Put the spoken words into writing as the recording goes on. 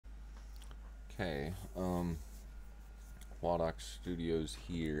Okay, Waldock Studios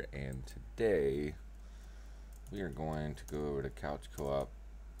here, and today we are going to go over to Couch Co-op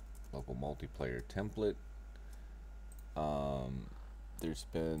local multiplayer template. There's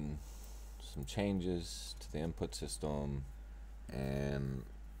been some changes to the input system and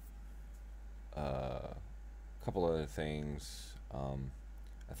a couple other things.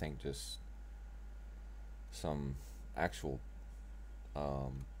 I think just some actual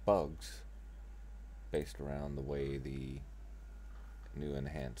bugs based around the way the new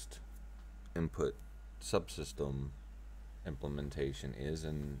enhanced input subsystem implementation is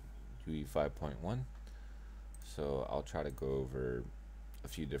in UE5.1. So I'll try to go over a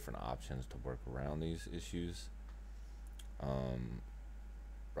few different options to work around these issues.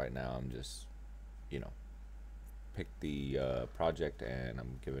 Right now I'm just, pick the project, and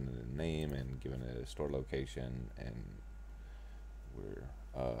I'm giving it a name and giving it a store location, and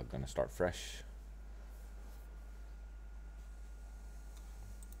we're gonna start fresh.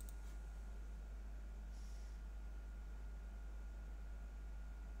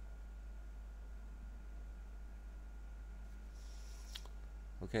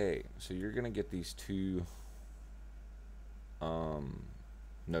 Okay, so you're gonna get these two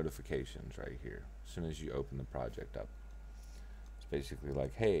notifications right here as soon as you open the project up. It's basically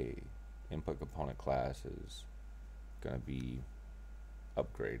like, hey, input component class is gonna be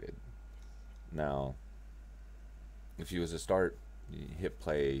upgraded. Now, if you was to start, you hit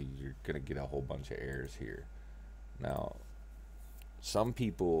play, you're gonna get a whole bunch of errors here. Now, some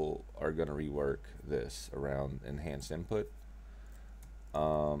people are gonna rework this around enhanced input,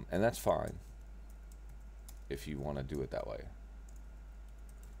 and that's fine if you want to do it that way.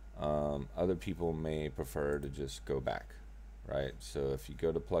 Other people may prefer to just go back, right? So if you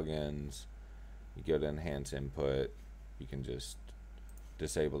go to plugins, you go to enhance input, you can just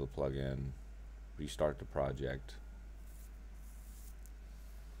disable the plugin, restart the project,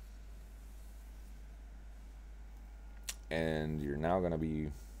 and you're now going to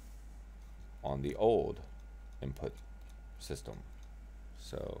be on the old input system.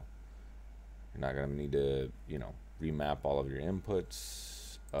 So you're not going to need to, remap all of your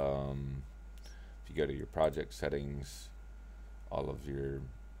inputs. If you go to your project settings, all of your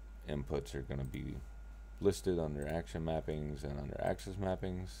inputs are going to be listed under action mappings and under axis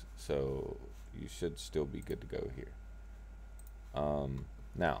mappings, so you should still be good to go here.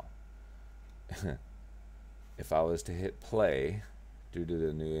 Now, if I was to hit play due to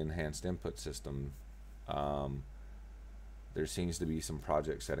the new enhanced input system, there seems to be some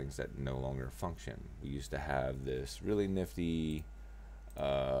project settings that no longer function. We used to have this really nifty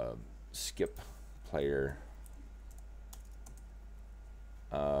skip player,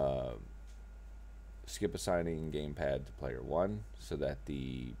 skip assigning gamepad to player 1 so that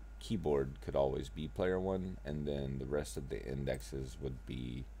the keyboard could always be player 1, and then the rest of the indexes would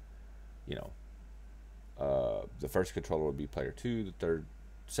be, the first controller would be player 2, the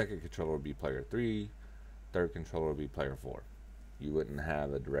second controller would be player 3, third controller would be player 4. You wouldn't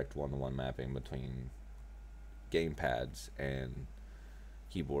have a direct one-to-one mapping between gamepads and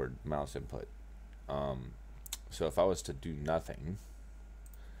keyboard mouse input. So if I was to do nothing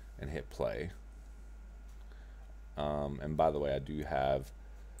and hit play, and by the way, I do have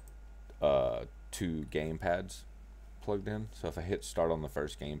 2 gamepads plugged in, so if I hit start on the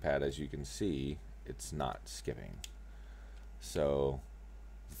first gamepad, as you can see, it's not skipping. So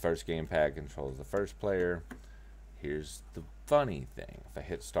the first gamepad controls the first player. Here's the funny thing: if I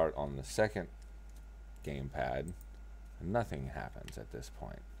hit start on the second gamepad, nothing happens at this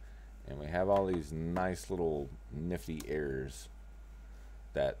point, and we have all these nice little nifty errors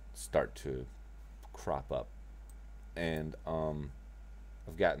that start to crop up. And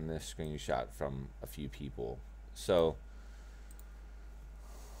I've gotten this screenshot from a few people. So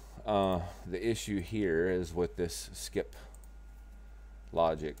the issue here is with this skip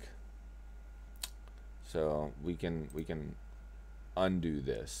logic. So we can undo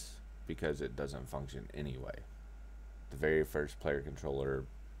this because it doesn't function anyway. The very first player controller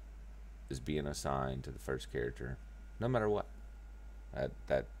is being assigned to the first character no matter what.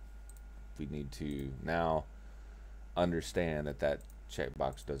 That we need to now understand that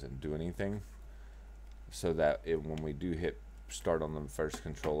checkbox doesn't do anything, so that when we do hit start on the first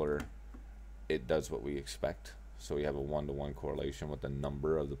controller, it does what we expect. So we have a one-to-one correlation with the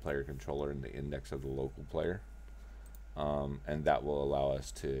number of the player controller and the index of the local player, and that will allow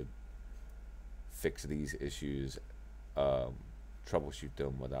us to fix these issues, troubleshoot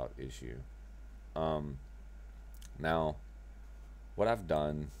them without issue. Now, what I've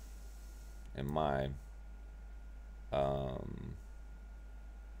done in my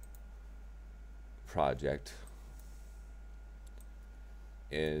project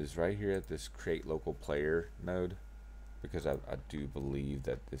is right here at this create local player node, because I do believe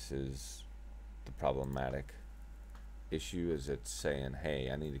that this is the problematic issue. Is it's saying,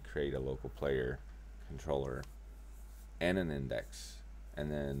 hey, I need to create a local player controller and an index, and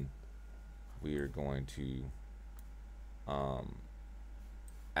then we are going to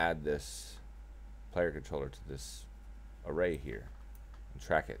add this player controller to this array here and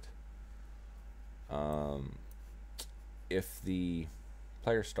track it. If the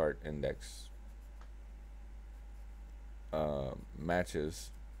player start index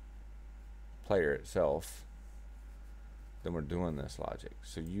matches player itself, then we're doing this logic.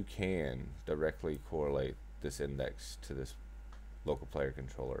 So you can directly correlate this index to this local player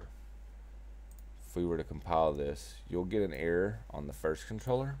controller. If we were to compile this, you'll get an error on the first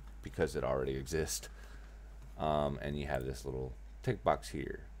controller because it already exists, and you have this little tick box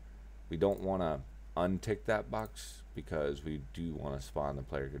here. We don't want to untick that box because we do want to spawn the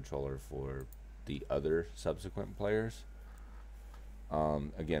player controller for the other subsequent players.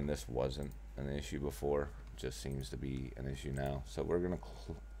 Again, this wasn't an issue before, it just seems to be an issue now. So we're going to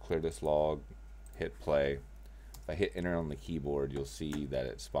clear this log, hit play. If I hit enter on the keyboard, you'll see that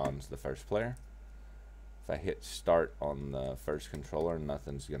it spawns the first player. If I hit start on the first controller,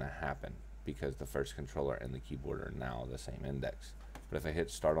 nothing's going to happen because the first controller and the keyboard are now the same index. But if I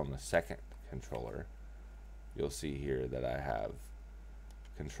hit start on the second controller, you'll see here that I have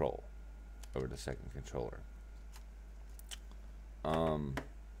control over the second controller.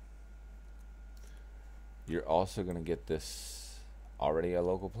 You're also going to get this already a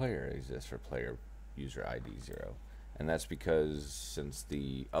local player exists for player user ID 0, and that's because since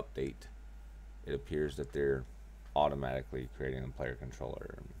the update, it appears that they're automatically creating a player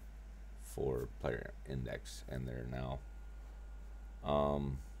controller for player index, and they're now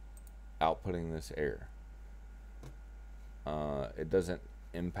outputting this error. It doesn't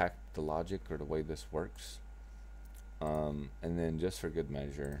impact the logic or the way this works. And then just for good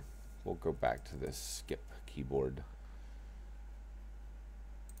measure, we'll go back to this skip keyboard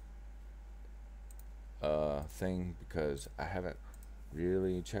thing, because I haven't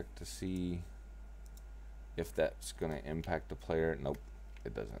really checked to see if that's going to impact the player. Nope,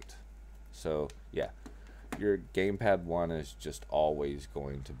 it doesn't. So yeah, your gamepad 1 is just always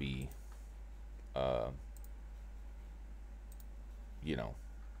going to be you know,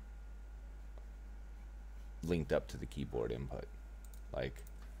 linked up to the keyboard input. Like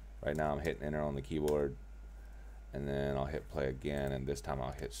right now I'm hitting enter on the keyboard, and then I'll hit play again, and this time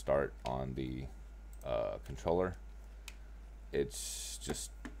I'll hit start on the controller. It's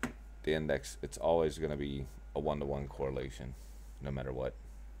just the index, it's always going to be a one-to-one correlation no matter what.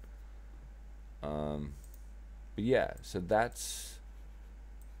 But yeah, so that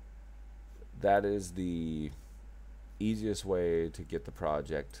is the easiest way to get the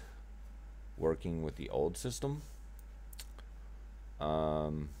project working with the old system.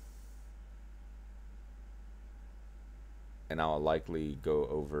 And I'll likely go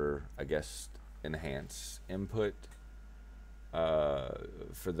over, I guess, enhanced input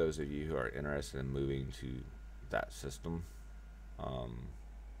for those of you who are interested in moving to that system.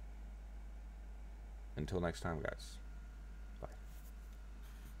 Until next time, guys.